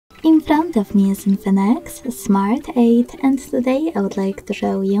In front of me is INFINIX Smart 8, and today I would like to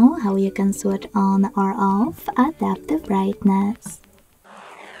show you how you can switch on or off adaptive brightness.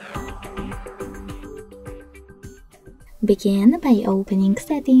 Begin by opening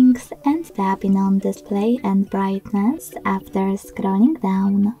Settings and tapping on Display and Brightness after scrolling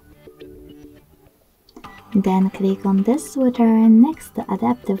down. Then click on this switcher next to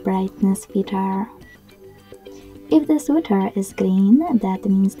Adaptive Brightness feature. If the switcher is green, that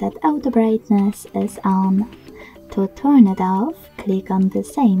means that auto brightness is on. To turn it off, click on the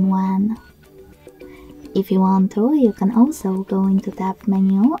same one. If you want to, you can also go into Tab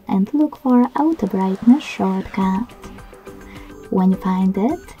menu and look for Auto Brightness shortcut. When you find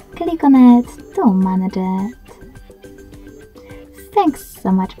it, click on it to manage it. Thanks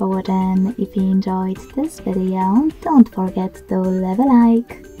so much for watching. If you enjoyed this video, don't forget to leave a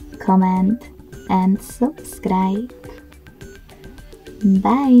like, comment and subscribe.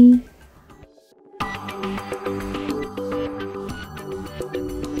 Bye!